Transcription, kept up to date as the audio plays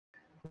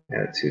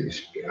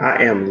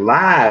I am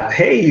live.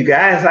 Hey, you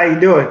guys, how you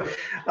doing?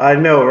 I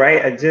know,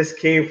 right? I just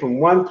came from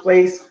one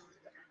place.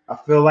 I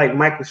feel like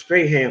Michael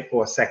Strahan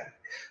for a second,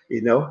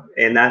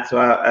 and that's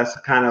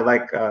kind of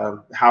like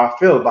how I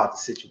feel about the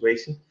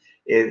situation.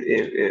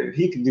 If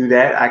he could do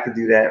that, I could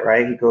do that,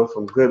 right? He goes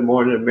from Good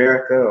Morning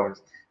America or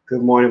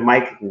Good Morning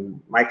Mike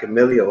and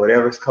Millie or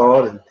whatever it's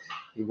called, and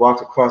he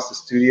walks across the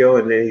studio,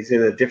 and then he's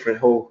in a different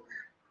whole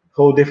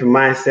different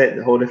mindset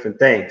and a whole different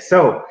thing.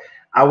 So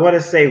I want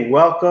to say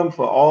welcome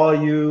for all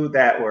you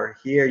that were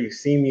here. You've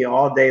seen me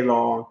all day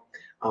long.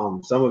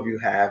 Some of you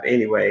have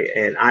anyway,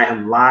 and I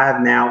am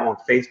live now on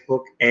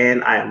Facebook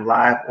and I am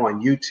live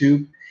on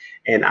YouTube,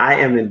 and I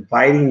am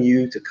inviting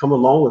you to come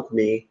along with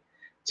me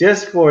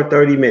just for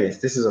 30 minutes.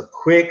 This is a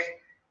quick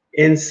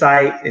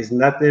insight. It's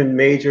nothing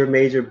major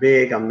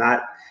big. I'm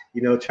not,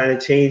 trying to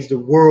change the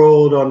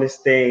world on this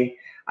thing.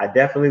 I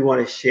definitely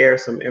want to share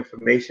some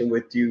information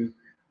with you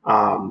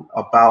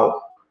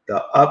about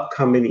the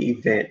upcoming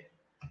event,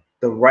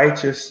 the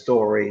Write Your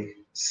Story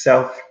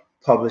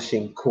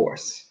Self-Publishing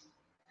Course.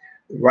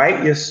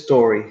 Write Your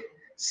Story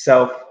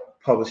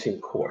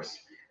Self-Publishing Course.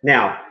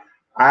 Now,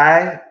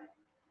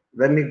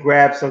 let me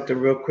grab something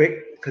real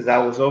quick because I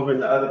was over in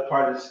the other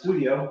part of the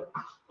studio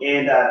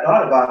and I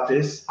thought about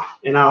this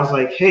and I was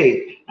like,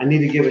 hey, I need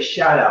to give a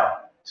shout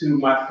out to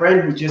my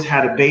friend who just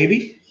had a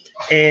baby.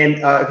 And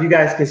if you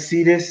guys can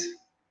see this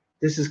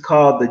is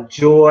called the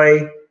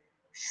Joy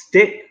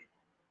Stick,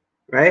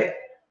 right?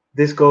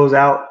 This goes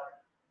out.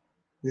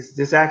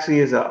 This actually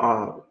is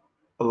a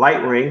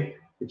light ring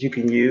that you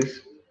can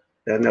use.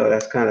 I know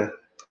that's kind of a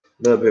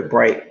little bit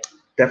bright.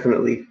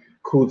 Definitely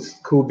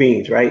cool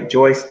beans, right?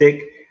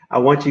 Joystick. I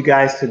want you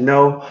guys to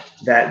know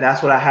that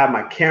that's what I have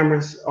my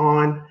cameras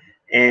on,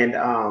 and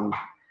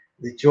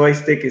the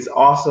joystick is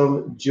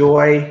awesome.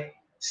 Joy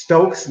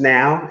Stokes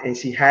now, and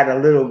she had a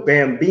little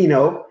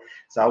bambino.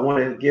 So I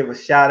want to give a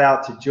shout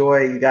out to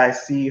Joy. You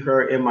guys see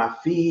her in my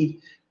feed.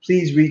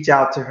 Please reach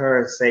out to her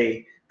and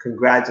say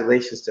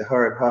congratulations to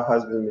her and her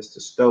husband, Mr.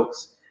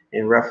 Stokes,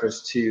 in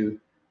reference to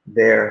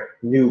their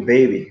new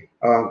baby,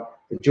 the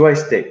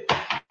joystick.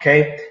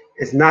 Okay,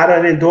 it's not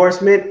an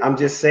endorsement. I'm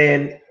just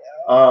saying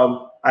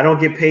I don't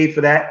get paid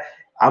for that.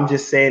 I'm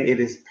just saying it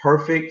is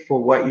perfect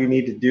for what you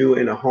need to do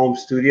in a home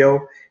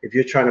studio. If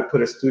you're trying to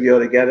put a studio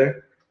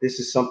together, this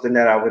is something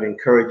that I would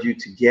encourage you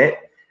to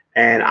get.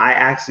 And I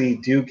actually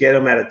do get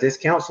them at a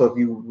discount. So if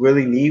you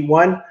really need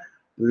one,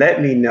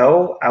 let me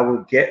know. I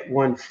will get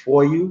one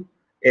for you.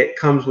 It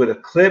comes with a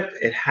clip.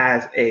 It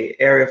has a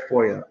area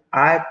for your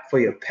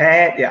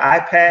pad. Your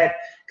iPad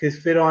can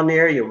fit on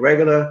there. Your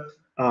regular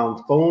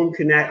phone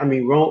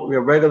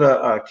your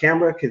regular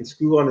camera can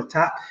screw on the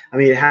top. I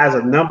mean, it has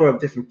a number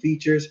of different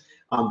features.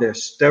 They're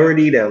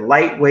sturdy. They're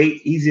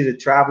lightweight, easy to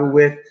travel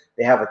with.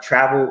 They have a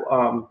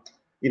travel.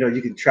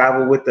 You can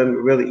travel with them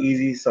really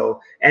easy. So,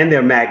 and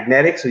they're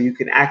magnetic, so you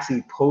can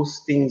actually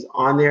post things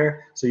on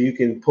there. So you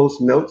can post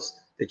notes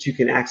that you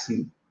can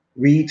actually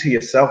read to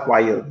yourself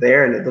while you're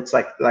there, and it looks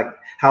like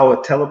how a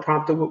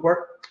teleprompter would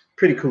work.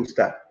 Pretty cool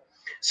stuff.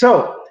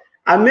 So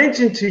I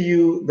mentioned to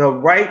you the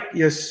Write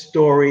Your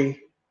Story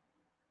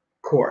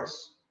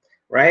course,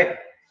 right?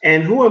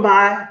 And who am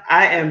I?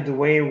 I am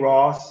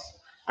Dwayne-Ross.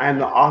 I am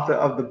the author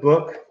of the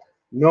book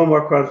No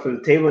More Crumbs for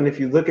the Table. And if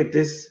you look at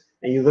this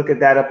and you look at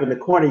that up in the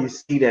corner, you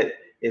see that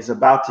it's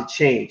about to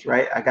change,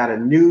 right? I got a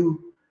new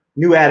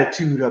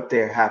attitude up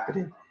there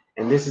happening,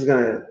 and this is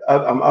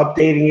I'm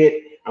updating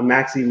it. I'm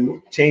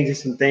actually changing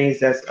some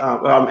things.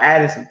 I'm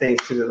adding some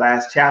things to the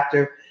last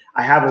chapter.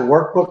 I have a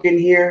workbook in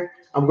here.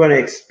 I'm going to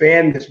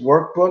expand this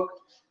workbook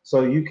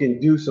so you can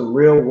do some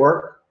real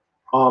work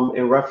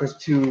in reference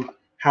to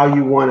how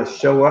you want to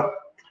show up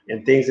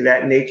and things of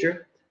that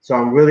nature. So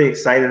I'm really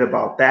excited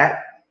about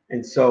that.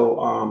 And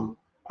so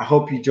I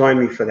hope you join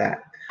me for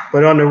that.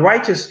 But on the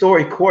Write Your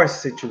Story course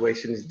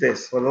situation is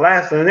this. For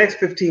the next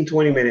 15,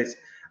 20 minutes,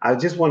 I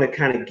just want to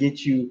kind of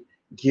get you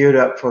geared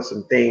up for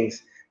some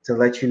things to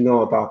let you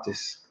know about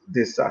this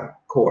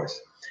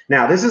course.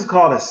 Now, this is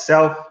called a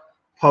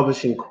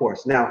self-publishing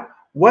course. Now,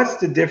 what's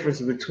the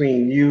difference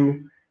between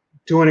you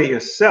doing it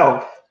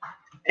yourself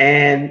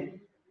and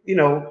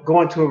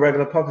going to a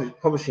regular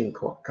publishing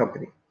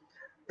company?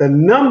 The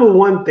number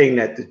one thing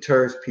that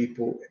deters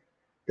people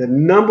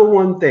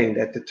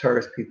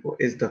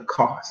is the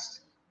cost.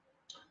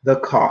 The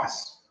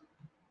cost.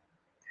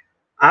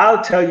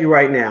 I'll tell you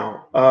right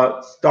now,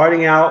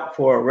 starting out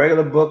for a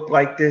regular book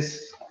like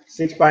this,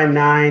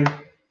 6x9,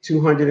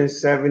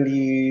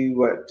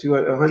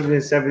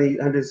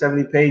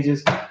 170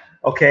 pages,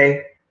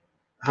 okay,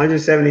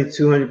 170,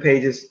 200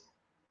 pages,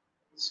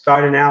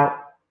 starting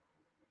out,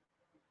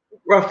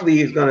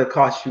 roughly is going to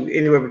cost you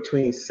anywhere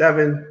between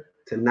 $7,000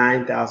 to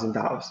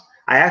 $9,000.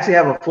 I actually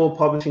have a full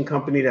publishing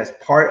company that's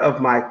part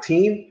of my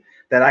team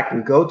that I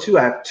can go to.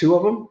 I have two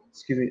of them.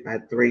 Excuse me, I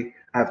had three.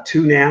 I have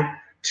two now.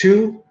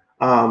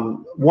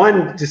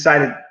 One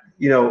decided,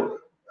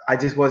 I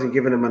just wasn't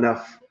giving them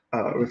enough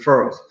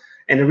referrals.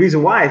 And the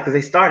reason why is because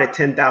they start at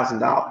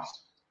 $10,000.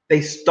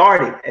 They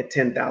started at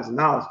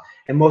 $10,000.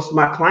 And most of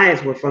my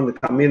clients were from the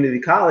community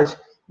college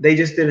They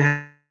just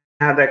didn't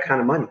have that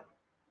kind of money.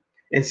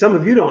 And some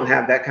of you don't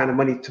have that kind of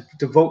money to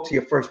devote to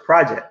your first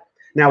project.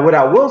 Now, what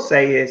I will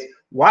say is,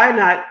 why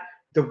not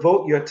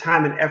devote your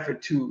time and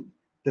effort to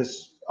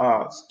this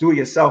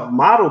do-it-yourself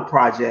model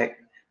project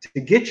to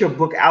get your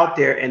book out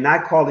there, and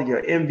I call it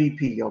your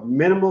MVP, your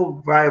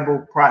minimal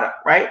viable product,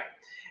 right?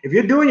 If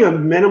you're doing your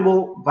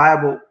minimal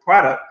viable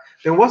product,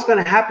 then what's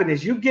going to happen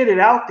is you get it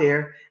out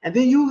there, and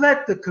then you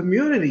let the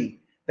community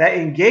that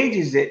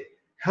engages it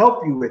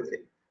help you with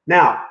it.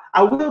 Now,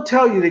 I will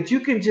tell you that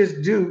you can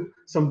just do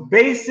some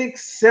basic,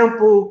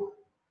 simple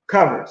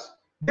covers.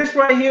 This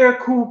right here, a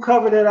cool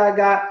cover that I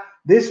got.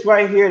 This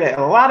right here, that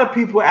a lot of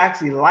people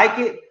actually like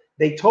it.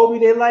 They told me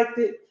they liked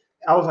it.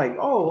 I was like,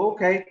 oh,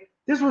 okay.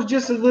 This was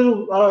just a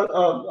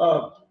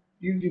little,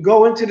 you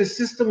go into the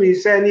system and you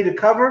say, I need a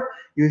cover.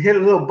 You hit a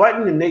little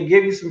button and they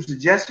give you some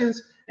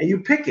suggestions and you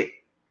pick it.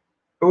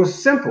 It was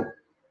simple.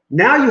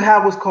 Now you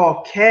have what's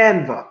called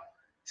Canva,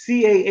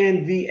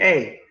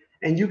 C-A-N-V-A,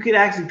 and you can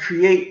actually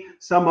create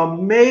some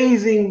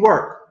amazing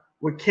work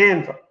with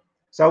Canva.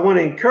 So I want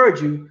to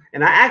encourage you,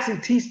 and I actually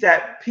teach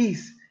that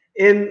piece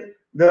in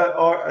the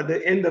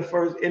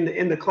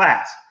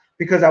class,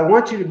 because I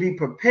want you to be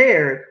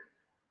prepared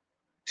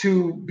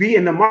to be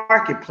in the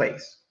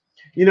marketplace.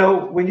 You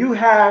know, when you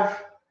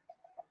have,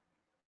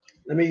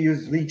 let me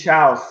use Lee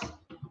Child's.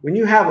 When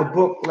you have a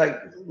book like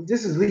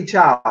this, is Lee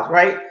Child,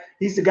 right?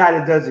 He's the guy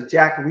that does the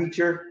Jack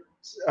Reacher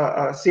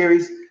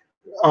series.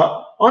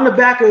 On the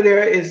back of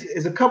there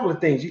is a couple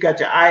of things. You got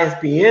your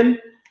ISBN,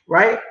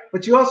 right?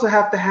 But you also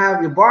have to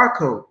have your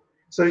barcode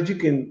so that you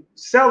can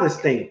sell this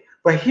thing.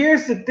 But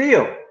here's the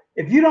deal.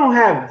 If you don't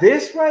have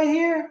this right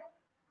here,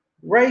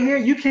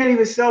 you can't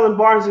even sell in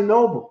Barnes &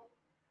 Noble,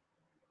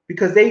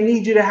 because they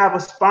need you to have a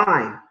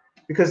spine.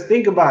 Because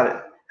think about it.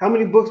 How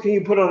many books can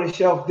you put on a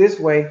shelf this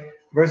way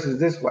versus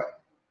this way?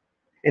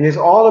 And it's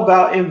all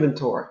about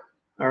inventory,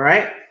 all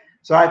right?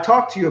 So I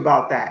talked to you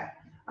about that.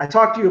 I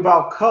talked to you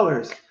about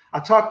colors. I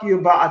talked to you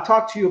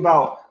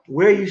about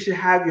where you should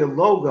have your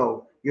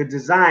logo, your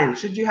design.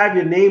 Should you have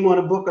your name on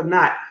a book or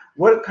not?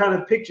 What kind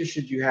of picture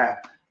should you have?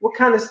 What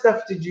kind of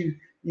stuff did you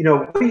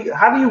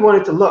how do you want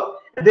it to look?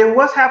 And then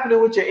what's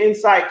happening with your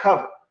inside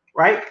cover,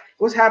 right?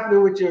 What's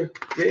happening with your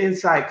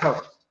inside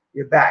cover,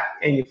 your back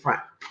and your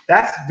front?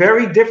 That's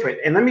very different.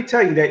 And let me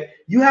tell you that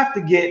you have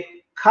to get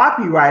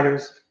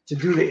copywriters to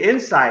do the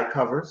inside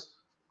covers.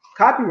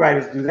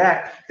 Copywriters do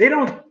that. They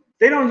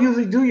don't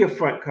usually do your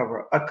front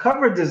cover. A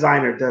cover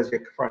designer does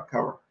your front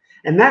cover.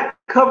 And that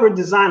cover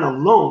design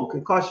alone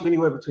can cost you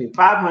anywhere between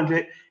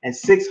 $500 and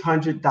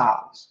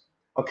 $600.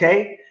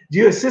 Okay? Do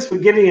you assist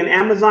with getting an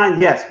Amazon?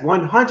 Yes,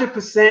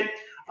 100%.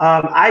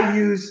 I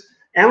use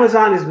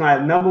Amazon is my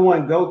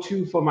 #1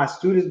 go-to for my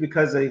students,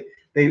 because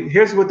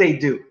here's what they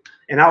do.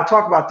 And I'll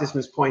talk about this,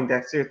 Ms.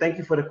 Poindexter. Thank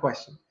you for the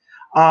question.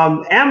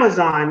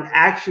 Amazon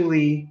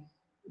actually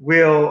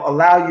will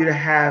allow you to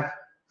have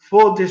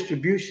full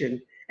distribution,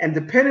 and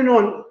depending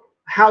on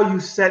how you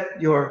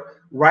set your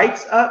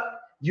rights up,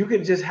 you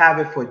can just have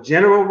it for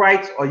general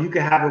rights, or you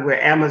can have it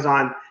where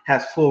Amazon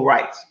has full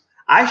rights.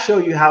 I show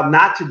you how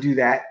not to do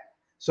that,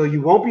 so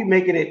you won't be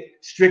making it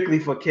strictly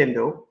for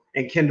Kindle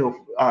and Kindle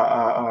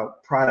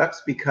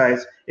products,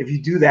 because if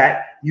you do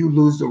that, you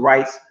lose the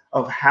rights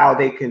of how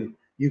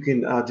you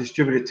can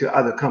distribute it to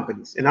other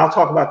companies. And I'll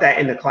talk about that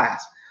in the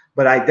class,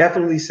 but I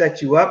definitely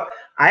set you up.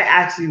 I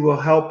actually will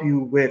help you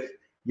with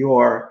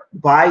your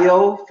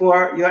bio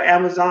for your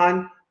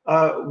Amazon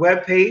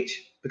web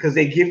page, because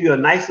they give you a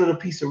nice little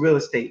piece of real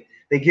estate.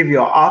 They give you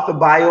an author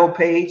bio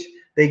page.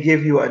 They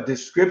give you a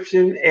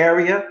description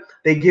area.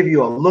 They give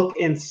you a look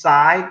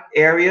inside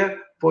area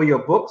for your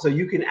book, so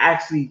you can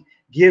actually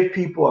give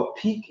people a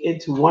peek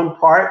into one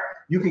part.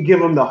 You can give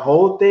them the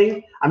whole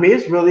thing. I mean,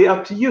 it's really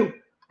up to you,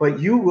 but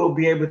you will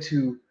be able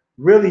to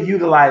really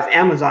utilize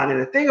Amazon.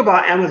 And the thing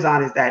about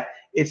Amazon is that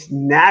it's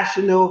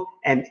national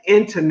and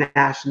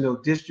international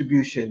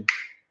distribution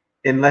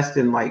in less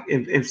than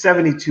in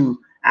 72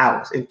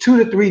 hours. In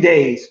 2 to 3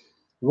 days,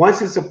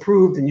 once it's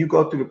approved and you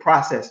go through the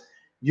process,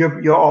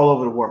 you're all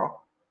over the world.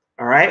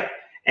 All right.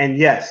 And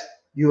yes,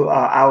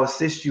 I'll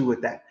assist you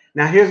with that.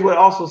 Now, here's what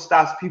also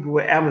stops people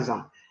with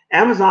Amazon.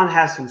 Amazon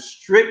has some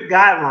strict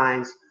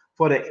guidelines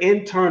for the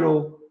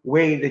internal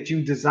way that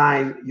you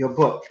design your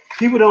book.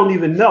 People don't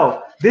even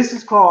know. This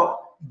is called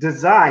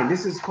design.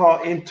 This is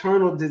called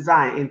internal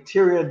design,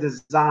 interior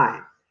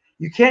design.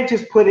 You can't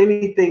just put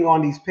anything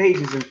on these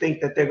pages and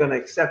think that they're going to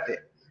accept it.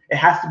 It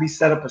has to be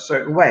set up a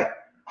certain way.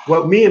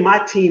 What me and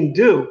my team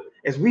do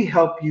is we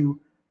help you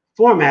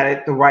format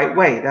it the right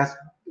way.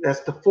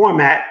 That's the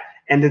format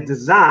and the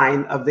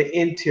design of the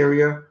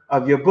interior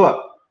of your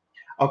book.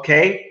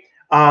 Okay.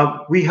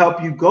 We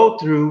help you go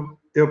through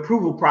the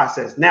approval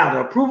process. Now,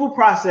 the approval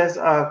process,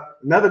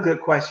 another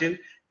good question,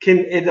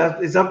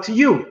 is up to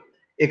you.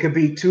 It could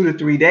be 2 to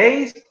 3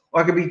 days,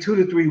 or it could be 2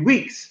 to 3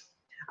 weeks.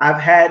 I've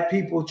had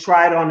people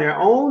try it on their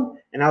own,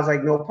 and I was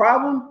like, no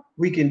problem.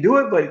 We can do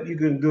it, but you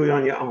can do it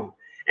on your own.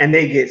 And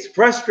they get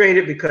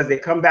frustrated because they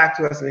come back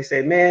to us and they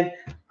say, man,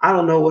 I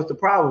don't know what the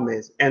problem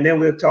is. And then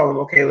we'll tell them,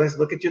 okay, let's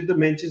look at your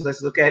dimensions.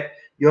 Let's look at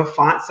your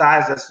font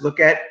size. Let's look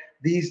at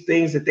these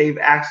things that they've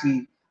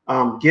actually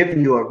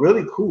given you a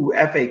really cool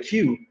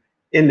FAQ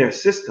in their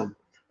system.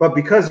 But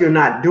because you're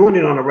not doing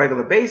it on a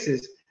regular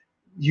basis,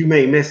 you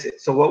may miss it.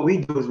 So what we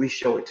do is we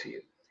show it to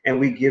you and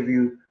we give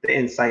you the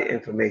insight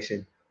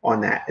information on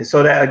that. And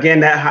so that, again,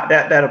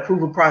 that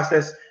approval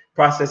process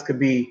could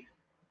be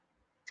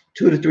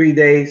 2 to 3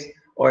 days,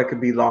 or it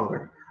could be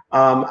longer.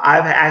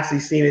 I've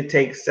actually seen it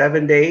take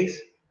 7 days.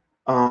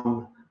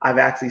 I've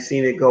actually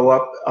seen it go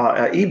up.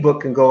 An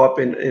ebook can go up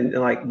in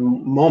like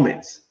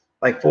moments,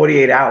 like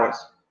 48 hours,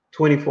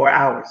 24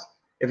 hours,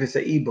 if it's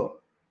an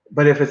ebook.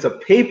 But if it's a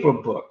paper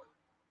book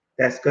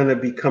that's going to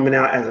be coming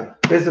out as a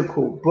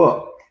physical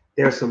book,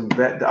 there's some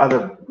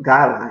other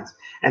guidelines.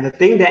 And the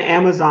thing that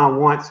Amazon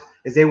wants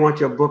is they want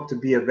your book to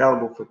be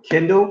available for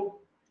Kindle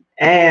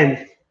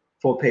and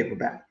for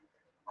paperback.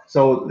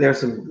 So there's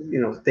some,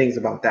 things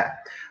about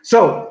that.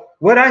 So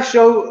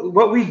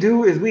what we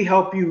do is we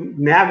help you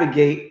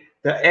navigate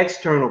the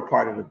external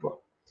part of the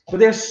book. But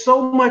there's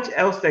so much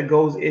else that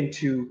goes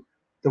into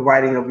the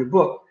writing of your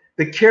book.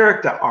 The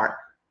character arc,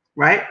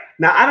 right?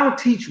 Now, I don't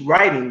teach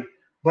writing,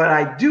 but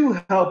I do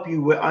help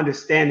you with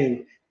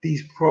understanding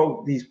these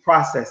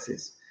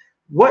processes.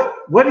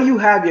 What do you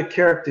have your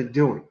character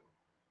doing?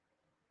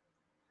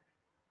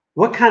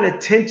 What kind of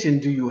tension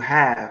do you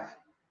have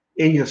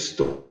in your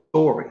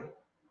story?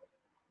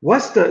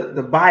 What's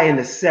the buy and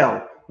the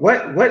sell?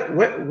 What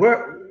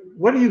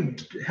are you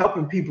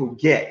helping people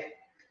get?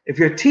 If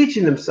you're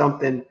teaching them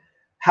something,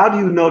 how do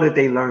you know that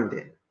they learned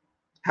it?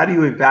 How do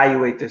you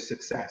evaluate their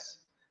success?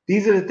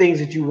 These are the things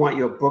that you want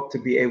your book to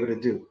be able to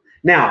do.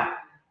 Now,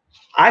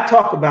 I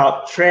talk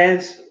about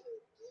transformational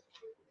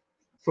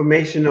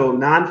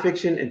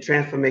nonfiction and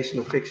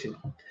transformational fiction.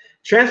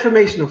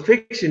 Transformational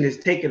fiction is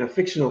taking a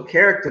fictional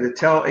character to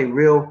tell a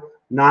real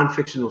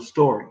non-fictional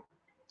story.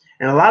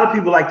 And a lot of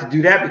people like to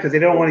do that because they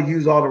don't want to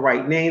use all the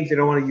right names. They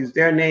don't want to use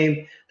their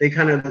name. They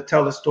kind of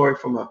tell the story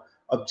from an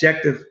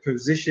objective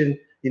position,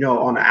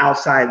 on the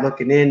outside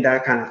looking in,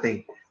 that kind of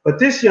thing. But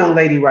this young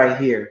lady right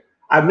here,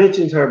 I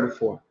mentioned her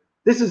before.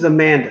 This is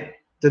Amanda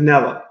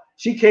Danella.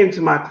 She came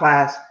to my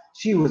class.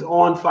 She was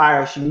on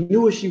fire. She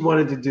knew what she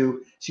wanted to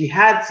do. She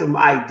had some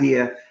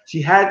idea. She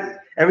had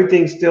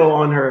everything still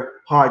on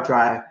her hard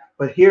drive.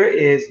 But here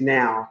is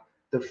now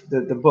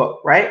the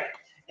book, right?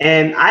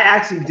 And I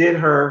actually did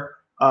her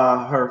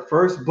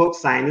first book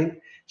signing.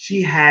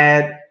 She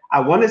had, I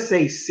want to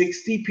say,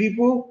 60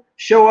 people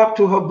show up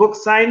to her book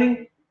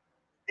signing.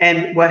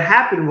 And what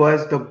happened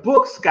was the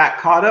books got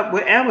caught up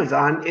with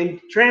Amazon in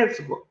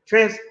transport.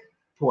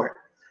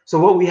 So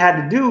what we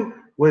had to do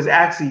was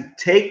actually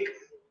take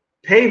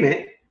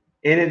payment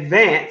in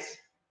advance,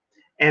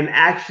 and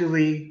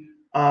actually,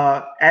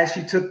 as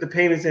she took the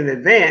payments in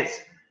advance,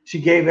 she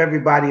gave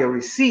everybody a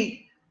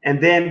receipt, and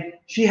then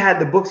she had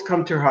the books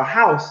come to her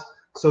house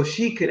so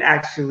she could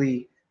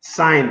actually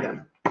sign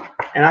them.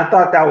 And I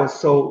thought that was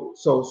so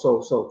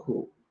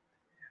cool,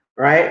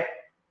 right?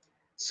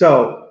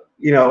 So,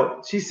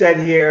 she said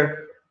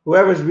here,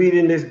 whoever's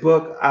reading this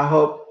book, I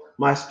hope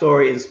my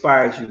story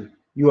inspires you.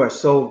 You are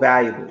so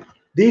valuable.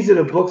 These are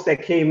the books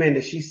that came in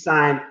that she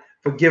signed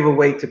for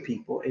giveaway to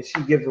people, and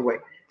she gives away.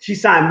 She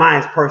signed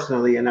mine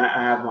personally, and I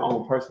have my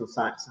own personal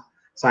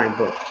signed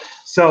book.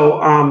 So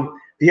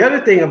the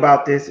other thing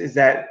about this is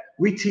that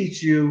we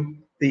teach you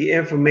the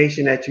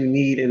information that you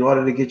need in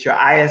order to get your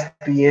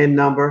ISBN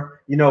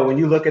number. When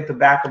you look at the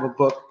back of a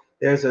book,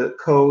 there's a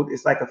code.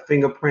 It's like a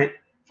fingerprint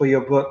for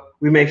your book.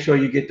 We make sure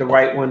you get the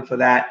right one for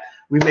that.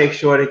 We make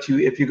sure that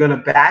if you're going to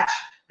batch,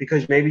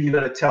 because maybe you're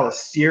going to tell a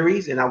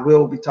series, and I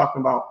will be talking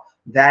about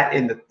that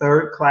in the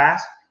third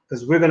class,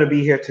 because we're going to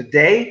be here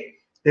today,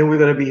 then we're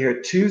going to be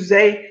here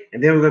Tuesday,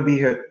 and then we're going to be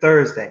here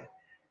Thursday.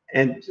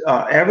 And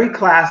every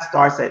class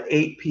starts at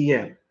 8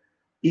 p.m.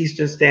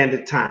 Eastern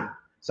Standard Time.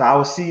 So I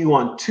will see you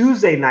on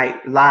Tuesday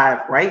night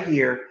live right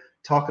here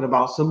talking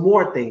about some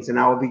more things, and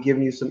I will be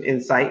giving you some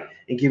insight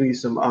and giving you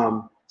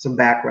some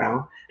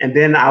background. And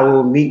then I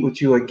will meet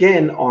with you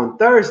again on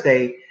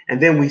Thursday,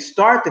 and then we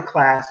start the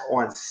class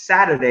on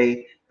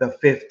Saturday the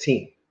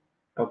 15th.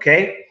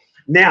 Okay?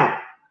 Now,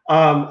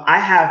 I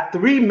have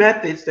 3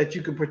 methods that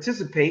you can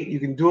participate. You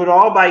can do it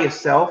all by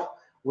yourself,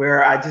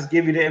 where I just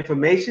give you the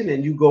information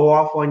and you go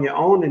off on your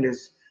own, and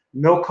there's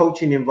no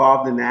coaching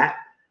involved in that.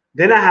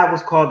 Then I have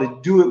what's called the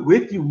Do It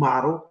With You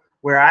model,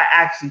 where I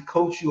actually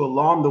coach you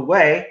along the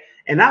way,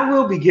 and I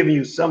will be giving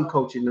you some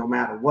coaching no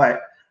matter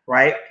what,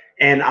 right?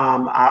 And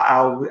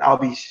I'll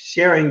be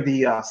sharing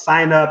the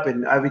sign up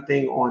and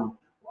everything on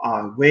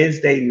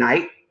Wednesday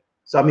night.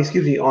 So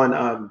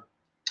on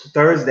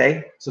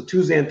Thursday. So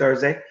Tuesday and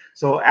Thursday.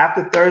 So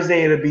after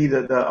Thursday, it'll be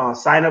the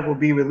sign up will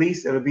be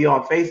released. It'll be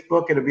on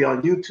Facebook. It'll be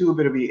on YouTube.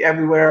 It'll be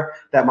everywhere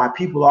that my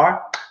people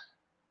are.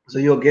 So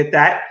you'll get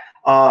that.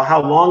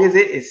 How long is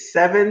it? It's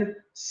 7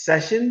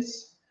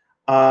 sessions.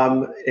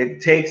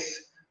 It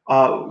takes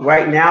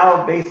right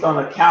now, based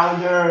on a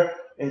calendar,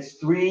 it's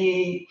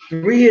three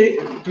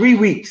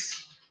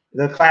weeks.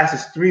 The class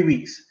is 3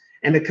 weeks,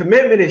 and the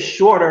commitment is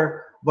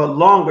shorter but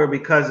longer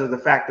because of the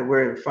fact that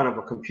we're in front of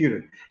a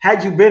computer.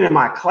 Had you been in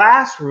my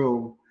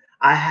classroom,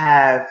 I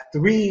have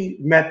 3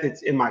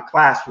 methods in my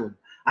classroom.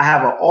 I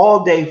have an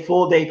all-day,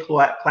 full-day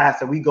class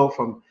that we go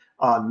from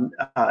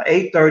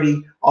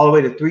 8:30 all the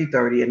way to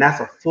 3:30, and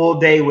that's a full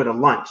day with a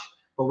lunch.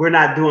 But we're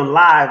not doing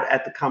live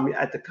at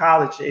the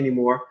college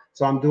anymore,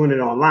 so I'm doing it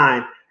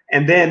online.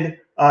 And then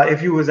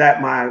if you was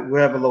at my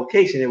whatever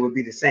location, it would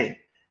be the same.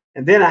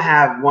 And then I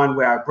have one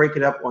where I break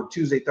it up on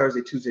Tuesday,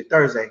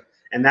 Thursday,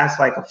 and that's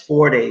like a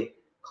 4-day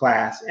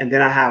class. And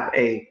then I have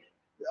a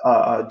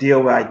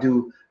deal where I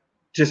do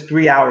just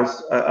 3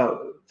 hours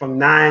from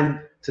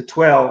 9 to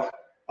 12,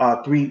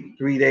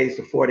 3 days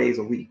to 4 days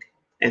a week.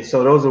 And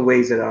so those are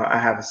ways that I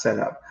have it set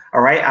up.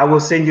 All right, I will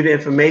send you the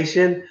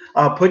information.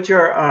 Put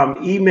your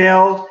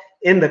email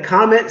in the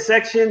comment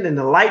section, in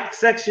the like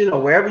section,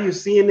 or wherever you're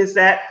seeing this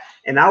at,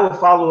 and I will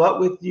follow up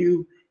with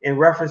you in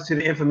reference to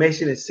the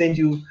information and send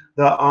you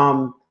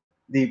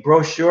the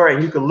brochure,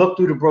 and you can look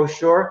through the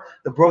brochure.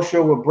 The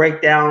brochure will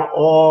break down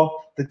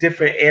all the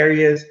different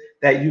areas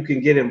that you can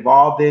get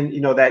involved in,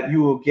 you know, that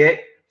you will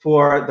get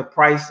for the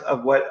price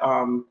of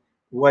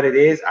what it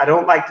is. I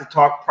don't like to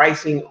talk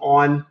pricing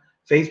on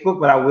Facebook,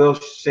 but I will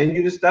send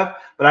you the stuff,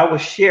 but I will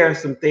share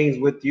some things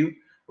with you,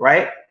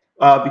 right?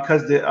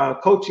 Because the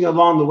Coaching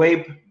Along the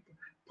Way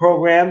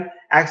program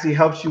actually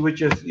helps you with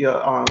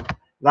your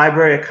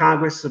Library of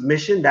Congress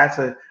submission. That's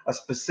a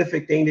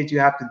specific thing that you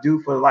have to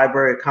do for the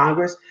Library of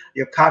Congress.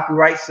 Your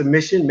copyright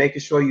submission,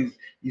 making sure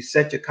you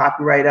set your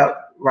copyright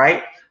up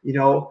right. You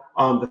know,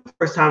 the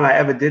first time I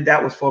ever did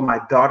that was for my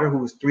daughter, who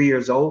was 3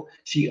 years old.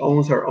 She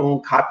owns her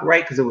own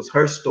copyright because it was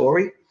her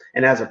story.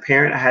 And as a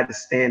parent, I had to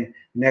stand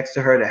next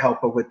to her to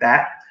help her with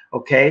that.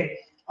 Okay.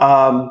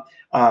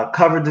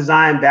 Cover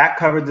design, back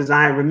cover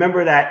design.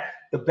 Remember that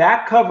the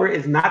back cover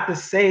is not the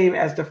same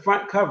as the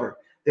front cover.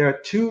 There are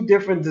 2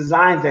 different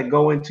designs that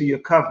go into your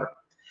cover.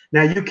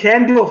 Now, you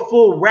can do a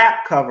full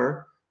wrap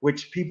cover,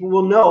 which people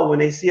will know when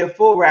they see a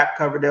full wrap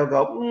cover, they'll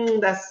go,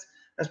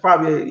 that's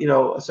probably, you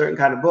know, a certain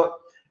kind of book.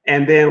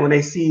 And then when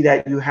they see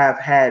that you have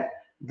had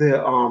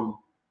the,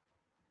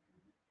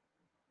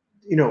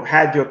 you know,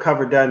 had your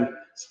cover done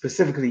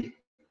specifically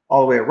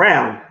all the way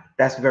around,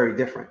 that's very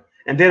different.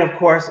 And then, of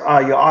course,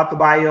 your author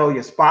bio,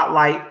 your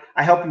spotlight.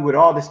 I help you with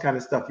all this kind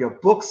of stuff. Your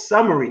book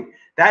summary,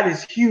 that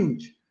is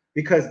huge,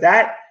 because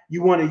that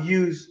you want to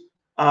use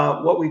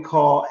what we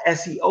call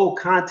SEO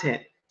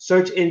content,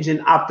 search engine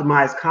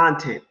optimized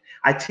content.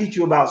 I teach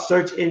you about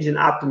search engine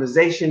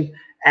optimization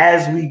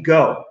as we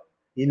go.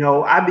 You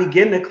know, I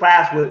begin the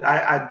class with,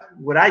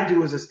 what I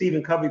do as a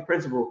Stephen Covey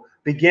principle,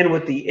 begin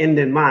with the end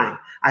in mind.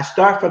 I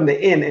start from the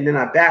end and then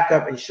I back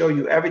up and show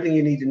you everything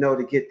you need to know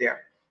to get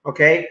there.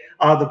 Okay.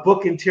 The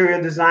book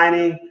interior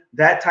designing,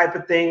 that type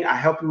of thing, I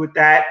help you with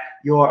that.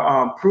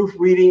 Your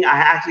proofreading, I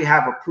actually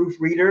have a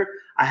proofreader.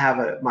 I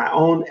have my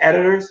own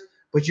editors,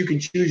 but you can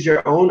choose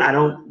your own. I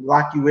don't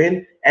lock you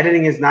in.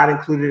 Editing is not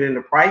included in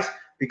the price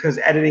because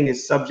editing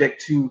is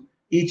subject to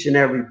each and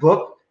every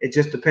book. It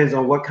just depends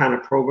on what kind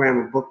of program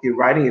or book you're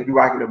writing. If you're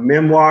writing a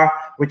memoir,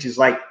 which is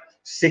like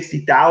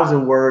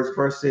 60,000 words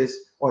versus,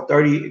 or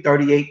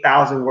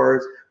 38,000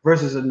 words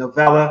versus a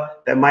novella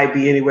that might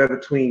be anywhere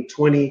between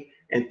 20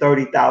 and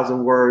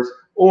 30,000 words,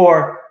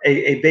 or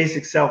a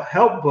basic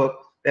self-help book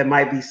that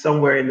might be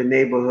somewhere in the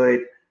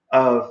neighborhood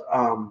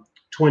of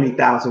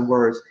 20,000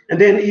 words.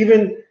 And then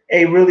even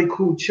a really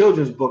cool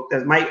children's book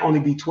that might only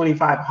be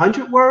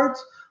 2,500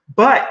 words,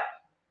 but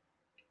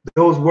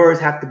those words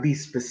have to be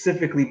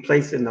specifically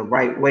placed in the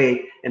right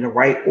way, in the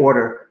right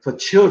order for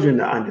children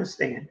to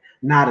understand,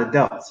 not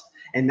adults.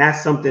 And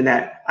that's something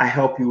that I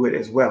help you with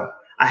as well.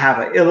 I have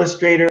an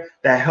illustrator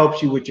that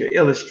helps you with your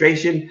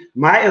illustration.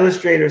 My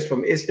illustrator is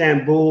from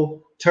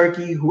Istanbul,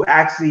 Turkey, who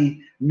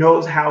actually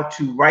knows how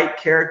to write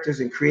characters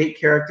and create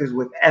characters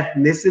with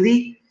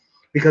ethnicity.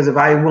 Because if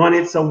I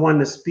wanted someone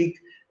to speak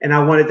and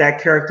I wanted that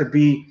character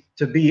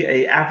to be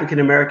a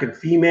African-American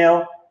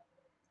female,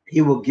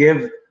 he will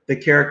give the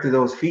character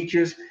those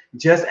features,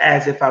 just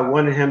as if I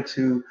wanted him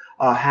to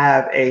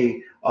have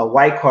a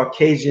white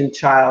Caucasian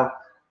child,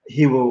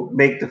 he will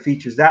make the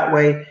features that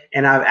way.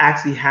 And I've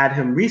actually had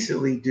him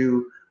recently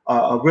do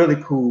a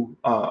really cool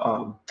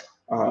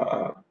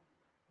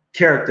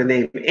character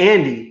named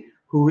Andy,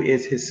 who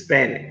is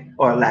Hispanic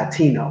or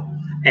Latino.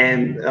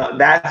 And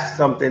that's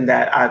something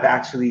that I've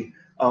actually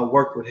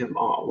worked with them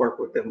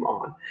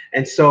on.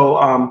 And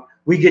so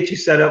we get you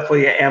set up for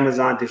your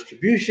Amazon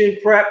distribution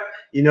prep,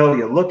 you know,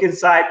 your look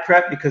inside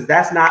prep, because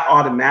that's not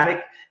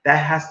automatic. That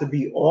has to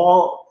be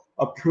all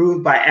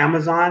approved by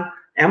Amazon.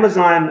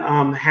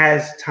 Amazon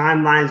has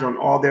timelines on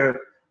all their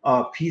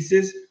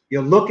pieces.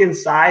 Your look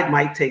inside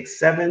might take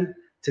 7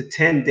 to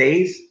 10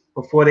 days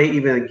before they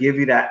even give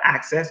you that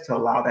access to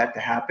allow that to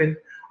happen.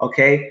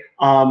 Okay.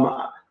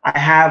 I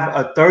have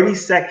a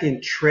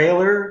 30-second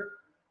trailer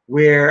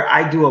where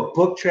I do a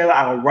book trailer.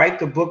 I'll write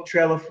the book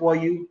trailer for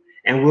you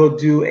and we'll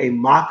do a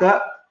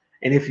mock-up.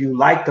 And if you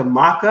like the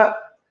mock-up,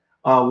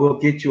 we'll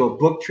get you a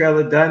book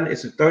trailer done.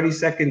 It's a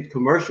 30-second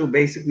commercial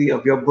basically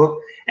of your book,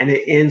 and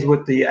it ends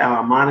with the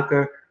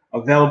moniker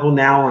available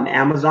now on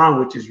Amazon,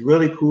 which is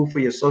really cool for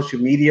your social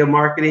media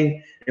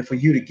marketing and for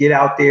you to get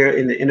out there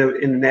in the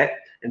internet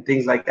and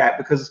things like that.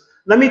 Because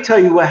let me tell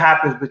you what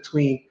happens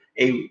between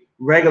a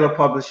regular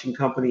publishing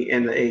company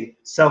and a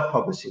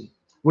self-publishing.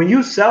 When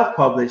you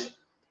self-publish,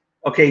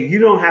 okay, you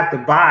don't have to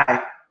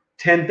buy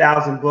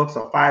 10,000 books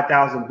or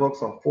 5,000 books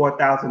or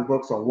 4,000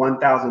 books or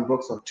 1,000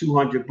 books or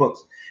 200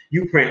 books.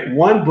 You print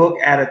one book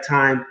at a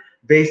time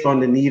based on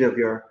the need of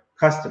your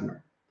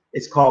customer.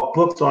 It's called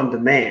books on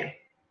demand.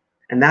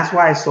 And that's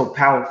why it's so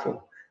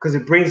powerful, because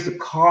it brings the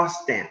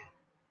cost down.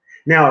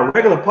 Now, a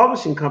regular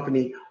publishing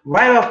company,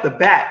 right off the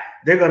bat,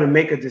 they're going to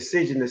make a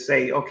decision to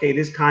say, okay,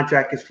 this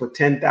contract is for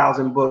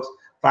 10,000 books,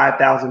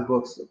 5,000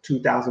 books,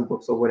 2,000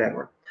 books, or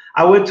whatever.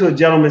 I went to a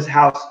gentleman's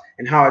house,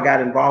 and how I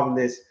got involved in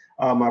this,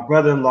 my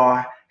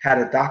brother-in-law had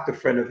a doctor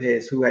friend of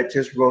his who had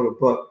just wrote a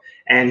book,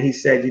 and he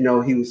said, you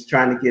know, he was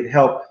trying to get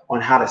help on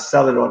how to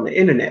sell it on the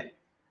internet.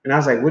 And I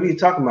was like, what are you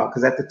talking about?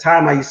 Because at the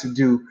time I used to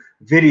do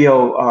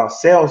video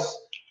sales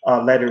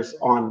letters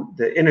on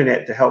the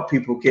internet to help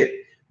people get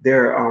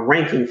their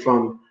ranking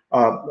from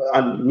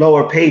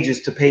lower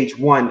pages to page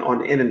 1 on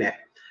the internet.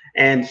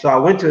 And so I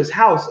went to his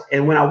house,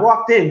 and when I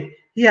walked in,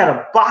 he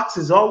had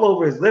boxes all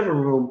over his living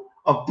room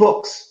of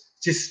books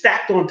just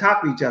stacked on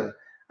top of each other.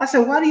 I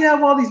said, why do you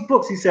have all these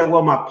books? He said,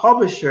 well, my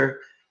publisher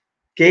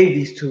gave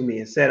these to me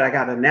and said, I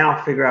got to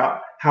now figure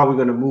out how we're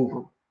going to move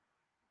them.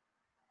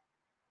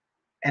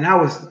 And I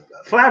was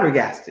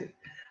flabbergasted.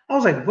 I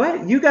was like,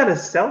 what? You got to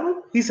sell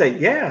them? He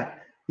said, yeah.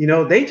 You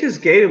know, they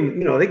just gave them,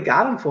 you know, they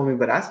got them for me,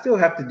 but I still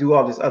have to do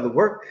all this other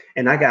work.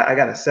 And I got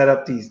to set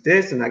up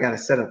this, and I got to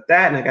set up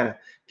that, and I got to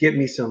get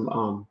me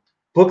some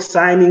book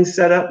signings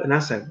set up. And I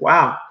said,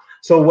 wow.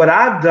 So what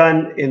I've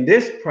done in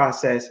this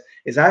process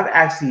is I've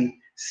actually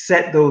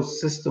set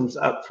those systems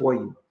up for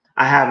you.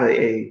 I have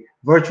a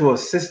virtual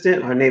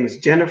assistant. Her name is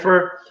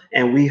Jennifer,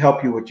 and we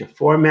help you with your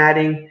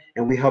formatting,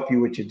 and we help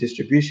you with your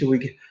distribution.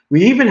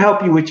 We even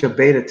help you with your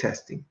beta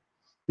testing.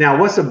 Now,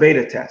 what's a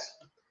beta test?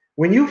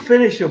 When you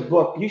finish your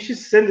book, you should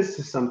send this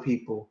to some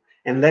people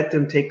and let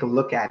them take a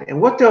look at it.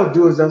 And what they'll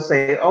do is they'll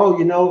say, oh,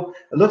 you know,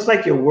 it looks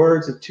like your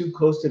words are too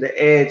close to the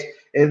edge.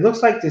 It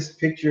looks like this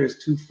picture is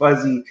too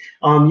fuzzy.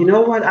 You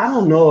know what? I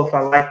don't know if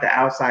I like the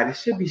outside. It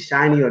should be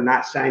shiny or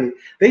not shiny.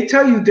 They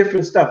tell you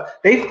different stuff.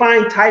 They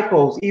find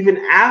typos even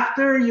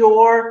after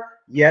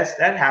yes,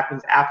 that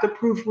happens. After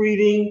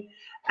proofreading,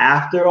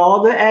 after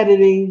all the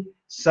editing,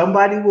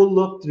 somebody will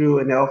look through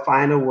and they'll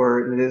find a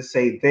word and it'll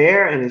say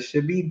there, and it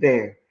should be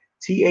there.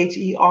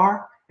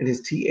 T-H-E-R, and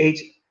it's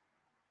T-H-E-I-R.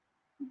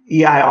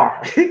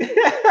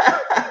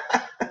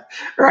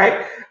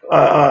 Right?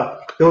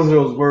 Those are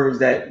those words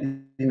that,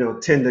 you know,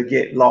 tend to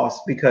get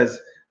lost because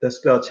the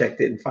spell check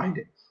didn't find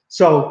it.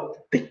 So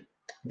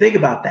think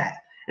about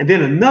that. And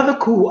then another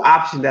cool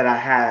option that I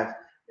have,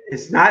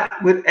 it's not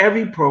with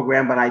every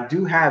program, but I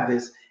do have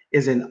this,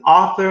 is an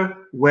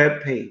author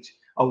web page,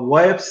 a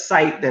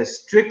website that's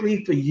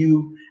strictly for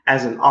you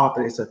as an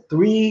author. It's a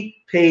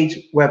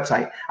 3-page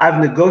website.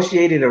 I've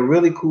negotiated a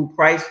really cool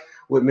price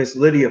with Miss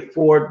Lydia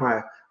Ford,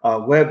 my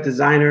web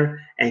designer,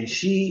 and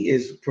she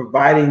is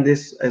providing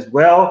this as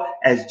well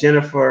as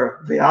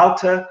Jennifer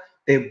Vialta.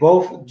 They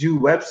both do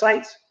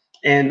websites,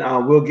 and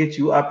we'll get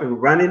you up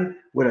and running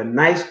with a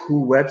nice,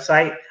 cool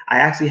website. I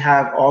actually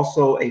have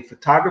also a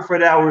photographer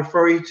that I'll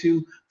refer you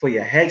to for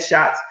your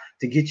headshots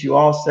to get you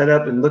all set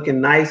up and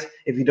looking nice.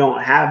 If you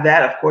don't have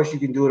that, of course, you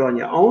can do it on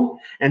your own.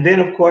 And then,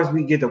 of course,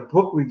 we get a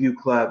book review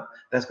club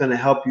that's going to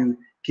help you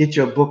get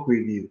your book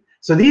review.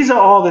 So these are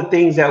all the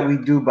things that we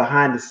do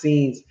behind the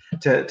scenes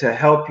to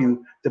help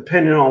you,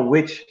 depending on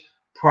which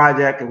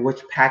project and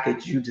which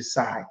package you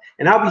decide.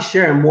 And I'll be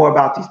sharing more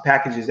about these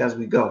packages as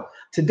we go.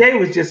 Today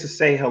was just to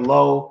say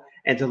hello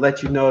and to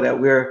let you know that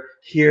we're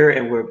here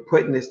and we're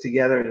putting this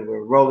together and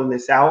we're rolling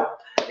this out.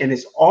 And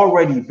it's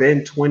already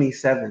been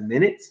 27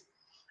 minutes.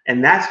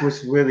 And that's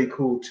what's really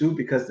cool too,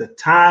 because the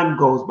time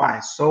goes by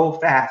so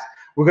fast.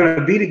 We're going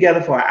to be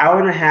together for an hour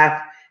and a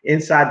half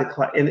inside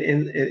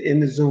in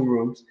the Zoom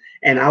rooms,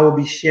 and I will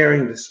be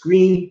sharing the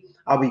screen.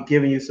 I'll be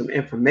giving you some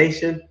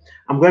information.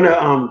 I'm going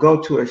to go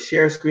to a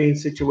share screen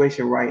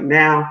situation right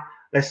now.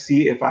 Let's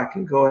see if I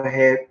can go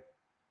ahead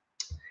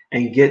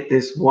and get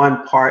this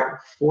one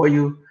part for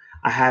you.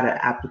 I had an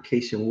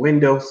application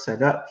window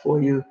set up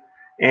for you,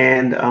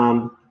 and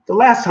the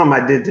last time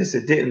I did this,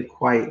 it didn't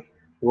quite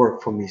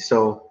work for me.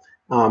 So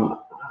I'm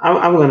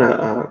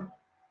gonna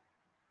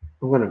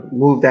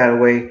move that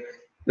away.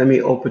 Let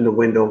me open the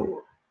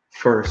window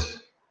first,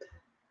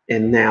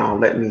 and now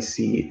let me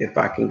see if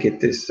I can get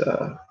this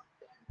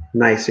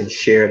nice and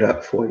shared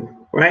up for you.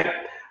 Right.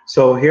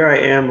 So here I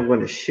am. I'm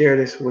going to share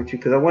this with you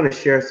because I want to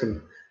share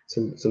some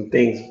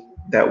things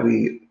that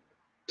we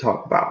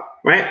talk about.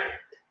 Right.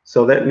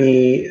 So let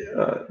me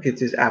get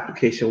this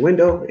application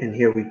window, and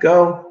here we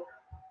go.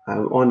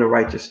 On the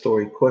Write Your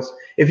Story course.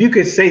 If you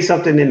could say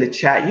something in the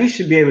chat, you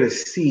should be able to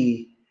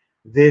see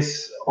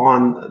this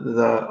on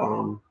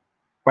the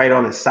right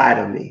on the side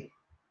of me,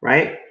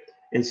 right?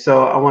 And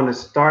so I want to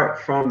start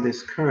from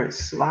this current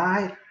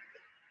slide,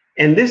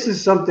 And this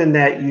is something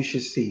that you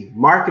should see.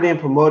 Marketing,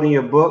 promoting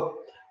your book.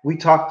 We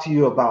talk to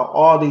you about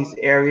all these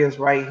areas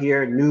right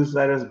here,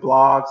 newsletters,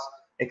 blogs,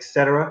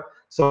 etc.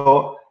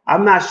 So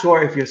I'm not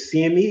sure if you're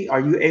seeing me. Are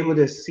you able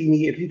to see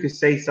me? If you could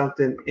say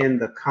something in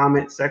the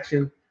comment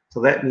section to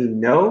let me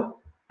know,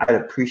 I'd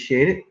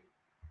appreciate it.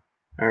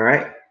 All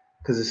right,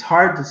 because it's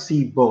hard to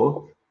see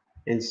both.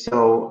 And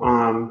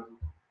so,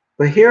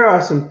 but here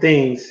are some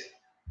things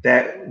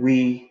that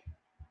we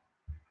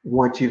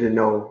want you to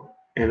know,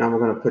 and I'm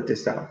going to put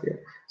this out there.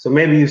 So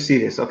maybe you see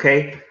this,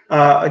 okay?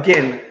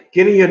 Again,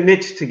 getting your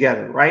niche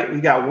together, right?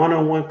 We got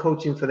one-on-one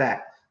coaching for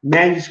that.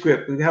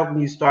 Manuscript, we're helping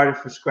you start it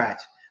from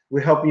scratch.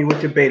 We're helping you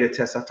with your beta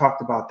test. I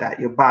talked about that.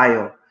 Your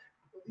bio,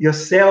 your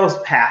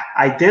sales path,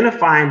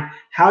 identifying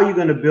how you're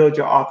going to build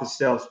your author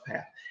sales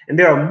path. And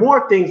there are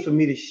more things for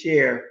me to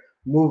share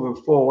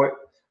moving forward,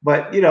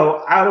 but you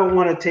know, I don't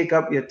want to take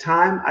up your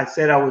time. I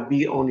said I would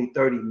be only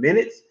 30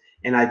 minutes,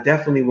 and I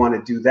definitely want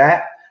to do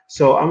that.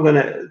 So I'm going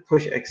to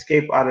push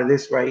escape out of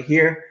this right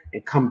here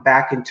and come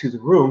back into the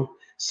room.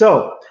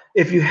 So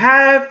if you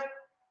have,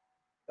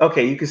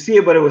 okay, you can see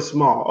it, but it was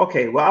small.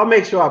 Okay, well, I'll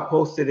make sure I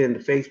post it in the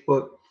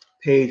Facebook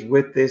page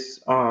with this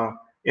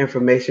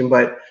information.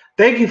 But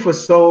thank you for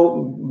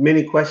so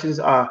many questions.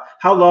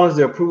 How long is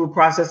the approval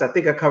process? I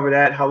think I covered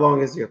that. How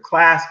long is your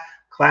class?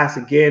 Class,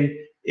 again,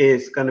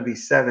 is going to be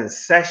 7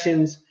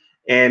 sessions,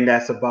 and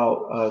that's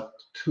about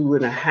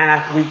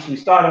 2.5 weeks. We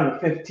start on the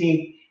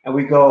 15th, and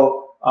we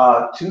go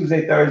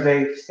Tuesday,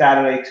 Thursday,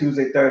 Saturday,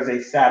 Tuesday,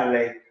 Thursday,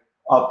 Saturday,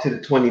 up to the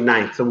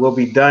 29th. So we'll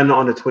be done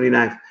on the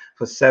 29th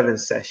for 7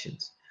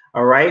 sessions.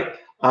 All right.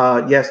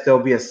 Yes, there'll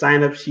be a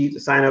sign-up sheet,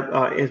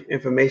 sign-up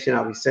information.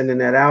 I'll be sending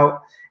that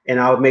out, and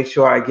I'll make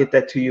sure I get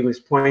that to you, Ms.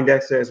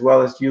 Poindexter, as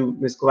well as you,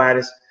 Ms.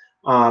 Gladys.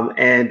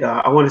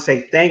 I want to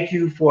say thank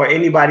you for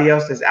anybody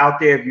else that's out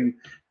there. If you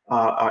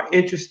are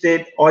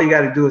interested, all you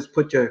got to do is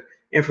put your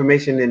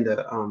information in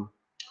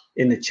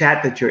the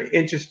chat that you're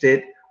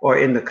interested, or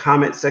in the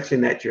comment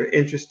section that you're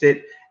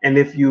interested. And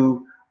if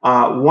you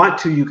want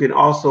to, you can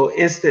also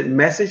instant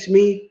message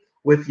me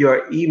with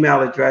your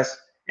email address,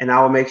 and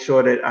I will make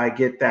sure that I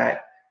get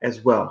that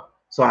as well.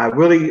 So I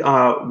really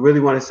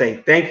want to say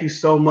thank you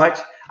so much.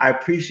 I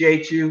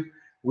appreciate you.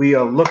 We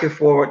are looking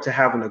forward to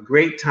having a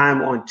great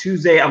time on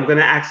Tuesday. I'm going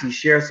to actually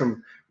share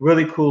some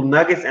really cool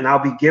nuggets, and I'll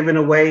be giving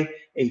away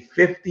a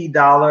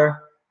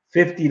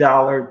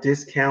 $50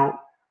 discount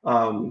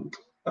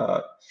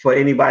for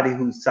anybody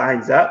who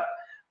signs up,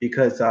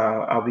 because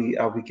I'll be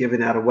giving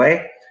that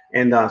away,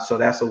 and so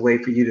that's a way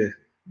for you to,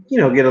 you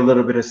know, get a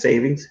little bit of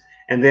savings.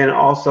 And then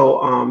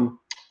also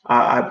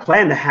I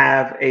plan to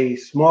have a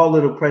small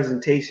little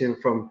presentation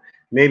from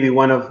maybe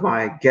one of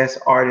my guest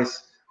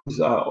artists,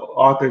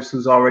 authors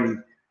who's already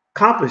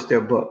accomplished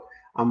their book.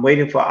 I'm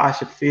waiting for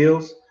Asha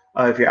Fields.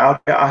 If you're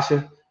out there,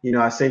 Asha, you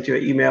know, I sent you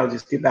an email.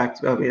 Just get back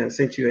to me. I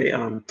sent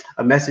you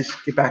a message.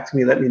 Get back to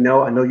me. Let me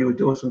know. I know you were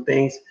doing some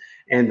things,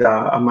 and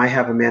I might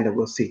have Amanda.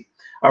 We'll see.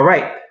 All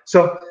right.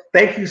 So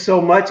thank you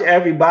so much,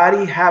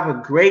 everybody. Have a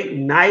great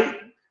night.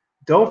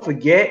 Don't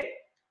forget,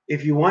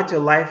 if you want your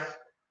life,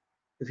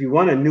 if you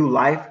want a new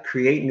life,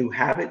 create new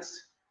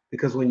habits,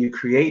 because when you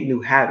create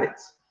new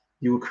habits,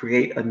 you will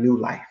create a new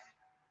life.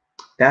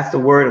 That's the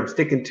word I'm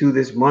sticking to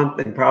this month,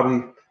 and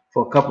probably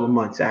for a couple of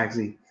months,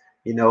 actually.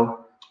 You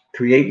know,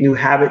 create new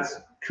habits,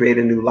 create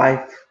a new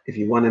life. If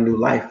you want a new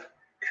life,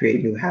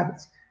 create new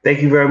habits.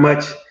 Thank you very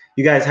much.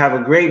 You guys have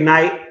a great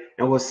night,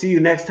 and we'll see you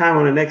next time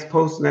on the next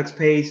post, next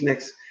page,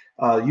 next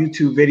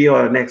YouTube video,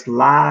 or next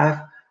live.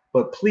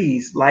 But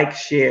please like,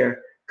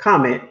 share,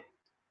 comment,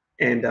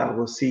 and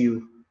we'll see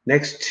you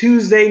next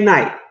Tuesday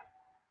night.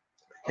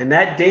 And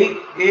that date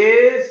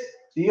is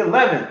the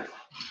 11th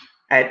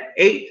at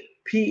 8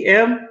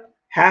 p.m.,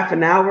 half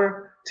an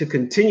hour to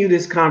continue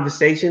this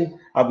conversation.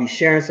 I'll be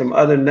sharing some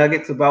other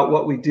nuggets about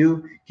what we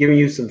do, giving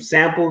you some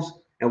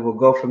samples, and we'll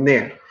go from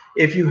there.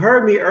 If you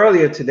heard me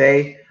earlier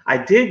today, I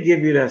did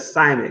give you the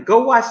assignment.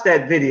 Go watch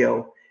that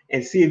video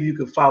and see if you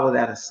can follow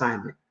that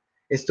assignment.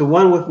 It's the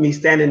one with me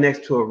standing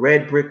next to a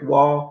red brick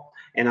wall,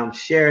 and I'm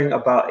sharing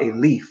about a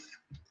leaf.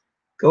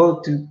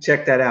 Go to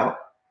check that out.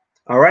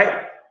 All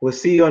right. We'll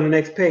see you on the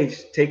next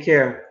page. Take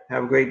care.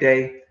 Have a great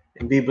day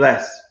and be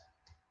blessed.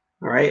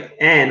 All right.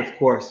 And of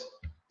course,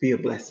 be a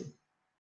blessing.